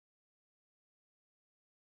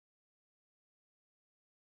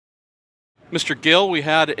Mr. Gill, we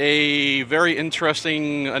had a very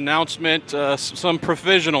interesting announcement, some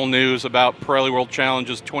provisional news about Pirelli World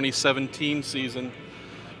Challenge's 2017 season.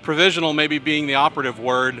 Provisional maybe being the operative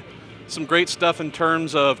word. Some great stuff in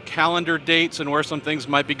terms of calendar dates and where some things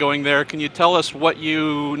might be going there. Can you tell us what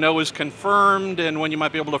you know is confirmed and when you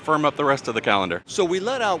might be able to firm up the rest of the calendar? So we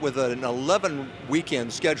let out with an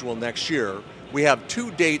 11-weekend schedule next year. We have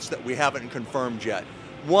 2 dates that we haven't confirmed yet.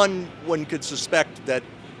 One could suspect that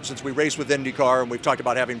since we race with IndyCar and we've talked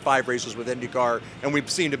about having 5 races with IndyCar and we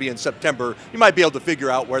seem to be in September, you might be able to figure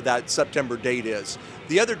out where that September date is.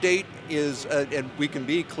 The other date is, and we can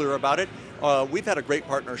be clear about it, we've had a great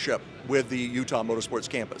partnership with the Utah Motorsports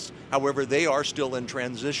campus. However, they are still in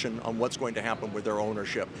transition on what's going to happen with their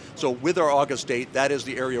ownership. So with our August date, that is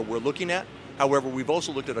the area we're looking at. However, we've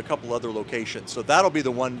also looked at a couple other locations. So that'll be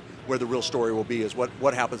the one where the real story will be, is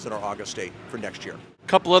what happens in our August date for next year. A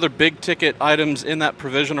couple other big ticket items in that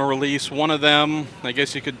provisional release. One of them, I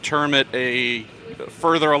guess you could term it a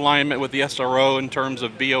further alignment with the SRO in terms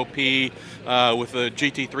of BOP with the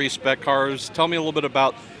GT3 spec cars. Tell me a little bit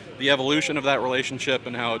about the evolution of that relationship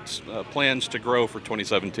and how it plans to grow for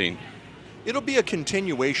 2017. It'll be a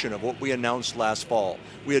continuation of what we announced last fall.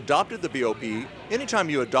 We adopted the BOP. Anytime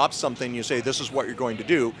you adopt something, you say this is what you're going to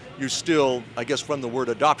do, you still, I guess from the word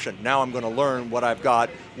adoption, now I'm going to learn what I've got,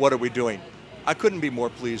 what are we doing? I couldn't be more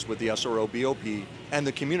pleased with the SRO BOP and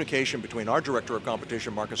the communication between our Director of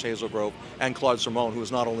Competition, Marcus Hazelgrove, and Claude Simone, who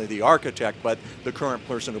is not only the architect, but the current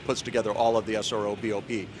person who puts together all of the SRO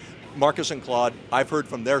BOP. Marcus and Claude, I've heard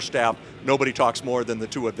from their staff, nobody talks more than the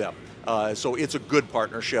 2 of them. So it's a good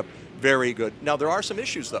partnership. Very good. Now, there are some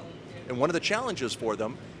issues, though. And one of the challenges for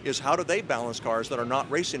them is how do they balance cars that are not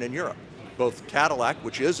racing in Europe? Both Cadillac,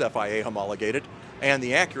 which is FIA homologated, and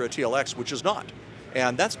the Acura TLX, which is not.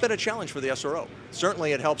 And that's been a challenge for the SRO.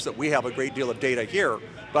 Certainly it helps that we have a great deal of data here,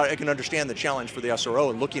 but I can understand the challenge for the SRO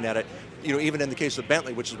and looking at it. You know, even in the case of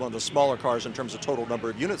Bentley, which is one of the smaller cars in terms of total number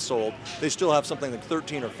of units sold, they still have something like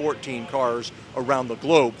 13 or 14 cars around the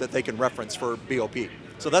globe that they can reference for BOP.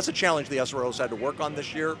 So that's a challenge the SRO's had to work on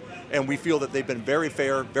this year, and we feel that they've been very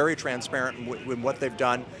fair, very transparent in what they've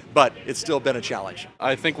done, but it's still been a challenge.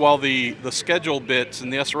 I think while the schedule bits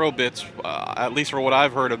and the SRO bits, at least for what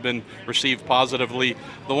I've heard, have been received positively,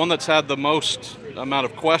 the one that's had the most amount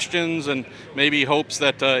of questions and maybe hopes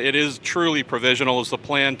that it is truly provisional is the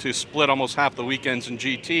plan to split almost half the weekends in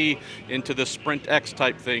GT into the Sprint X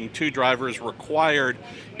type thing, 2 drivers required.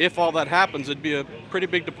 If all that happens, it'd be a pretty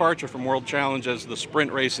big departure from World Challenge as the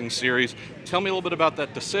sprint racing series. Tell me a little bit about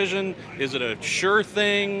that decision. Is it a sure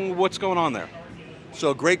thing? What's going on there?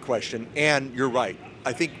 So great question, and you're right.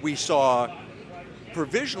 I think we saw,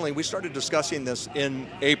 provisionally, we started discussing this in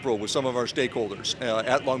April with some of our stakeholders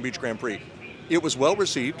at Long Beach Grand Prix. It was well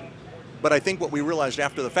received, but I think what we realized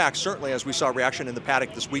after the fact, certainly as we saw reaction in the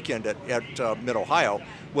paddock this weekend at Mid-Ohio,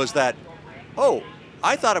 was that, oh,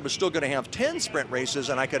 I thought it was still going to have 10 sprint races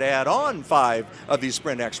and I could add on 5 of these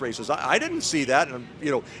Sprint X races. I didn't see that, and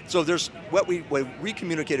so there's what we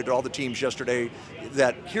communicated to all the teams yesterday,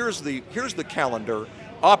 that here's the calendar.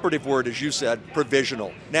 Operative word, as you said,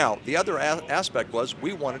 provisional. Now, the other aspect was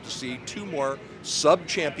we wanted to see 2 more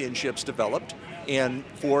sub-championships developed, and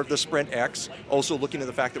for the Sprint X, also looking at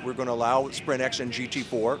the fact that we're going to allow Sprint X and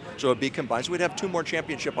GT4, so it'd be combined. So we'd have 2 more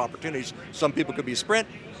championship opportunities. Some people could be Sprint,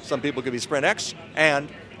 some people could be Sprint X,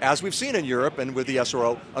 and as we've seen in Europe and with the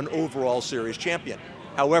SRO, an overall series champion.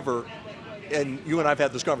 However, and you and I have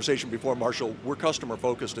had this conversation before, Marshall, we're customer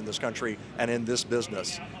focused in this country and in this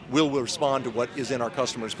business. We'll respond to what is in our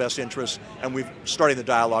customers' best interest, and we're starting the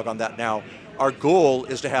dialogue on that now. Our goal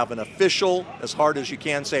is to have an official, as hard as you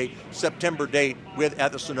can say, September date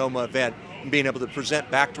at the Sonoma event, and being able to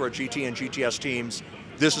present back to our GT and GTS teams,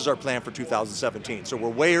 this is our plan for 2017. So we're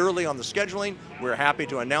way early on the scheduling. We're happy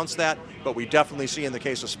to announce that, but we definitely see in the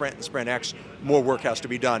case of Sprint and Sprint X, more work has to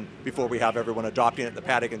be done before we have everyone adopting it in the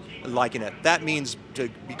paddock and liking it. That means, to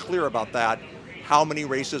be clear about that, how many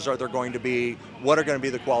races are there going to be? What are going to be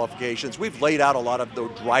the qualifications? We've laid out a lot of the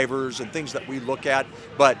drivers and things that we look at,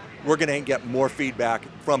 but we're going to get more feedback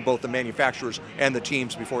from both the manufacturers and the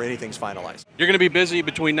teams before anything's finalized. You're going to be busy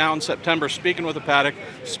between now and September speaking with the paddock,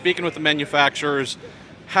 speaking with the manufacturers.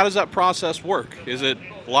 How does that process work? Is it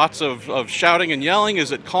lots of shouting and yelling?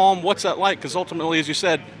 Is it calm? What's that like? Because ultimately, as you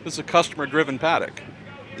said, this is a customer-driven paddock.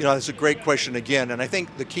 You know, it's a great question again, and I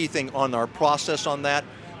think the key thing on our process on that,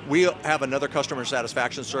 We have another customer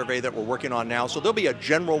satisfaction survey that we're working on now. So there'll be a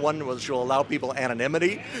general one which will allow people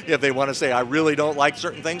anonymity if they want to say, I really don't like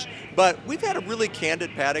certain things. But we've had a really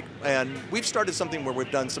candid paddock, and we've started something where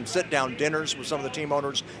we've done some sit-down dinners with some of the team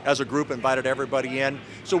owners as a group, invited everybody in.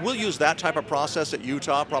 So we'll use that type of process at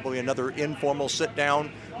Utah, probably another informal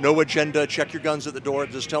sit-down, no agenda, check your guns at the door,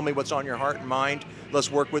 just tell me what's on your heart and mind.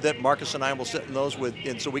 Let's work with it. Marcus and I will sit in those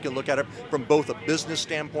and so we can look at it from both a business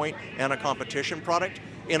standpoint and a competition product.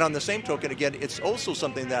 And on the same token, again, it's also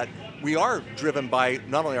something that we are driven by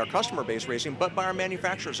not only our customer base racing, but by our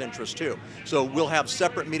manufacturers' interests too. So we'll have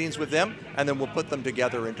separate meetings with them, and then we'll put them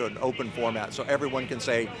together into an open format so everyone can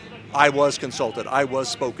say, I was consulted, I was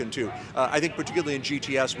spoken to. I think particularly in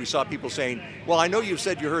GTS, we saw people saying, well, I know you've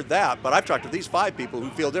said you heard that, but I've talked to these 5 people who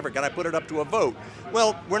feel different. Can I put it up to a vote?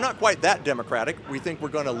 Well, we're not quite that democratic. We think we're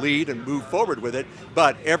going to lead and move forward with it,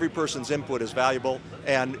 but every person's input is valuable,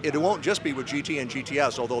 and it won't just be with GT and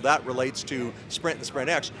GTS, although that relates to Sprint and Sprint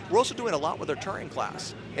X. We're also doing a lot with our touring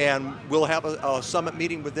class, and we'll have a summit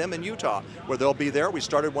meeting with them in Utah where they'll be there. We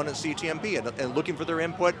started one at CTMP and looking for their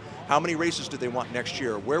input. How many races do they want next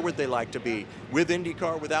year? Where would they like to be? With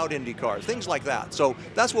IndyCar, without IndyCar, things like that. So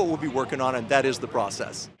that's what we'll be working on, and that is the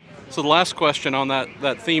process. So the last question on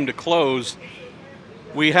that theme to close,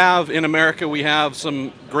 we have in America, we have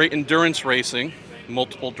some great endurance racing,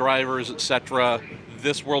 multiple drivers, etc.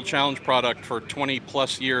 This World Challenge product for 20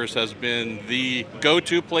 plus years has been the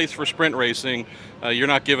go-to place for sprint racing. You're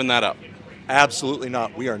not giving that up. Absolutely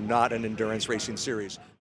not. We are not an endurance racing series.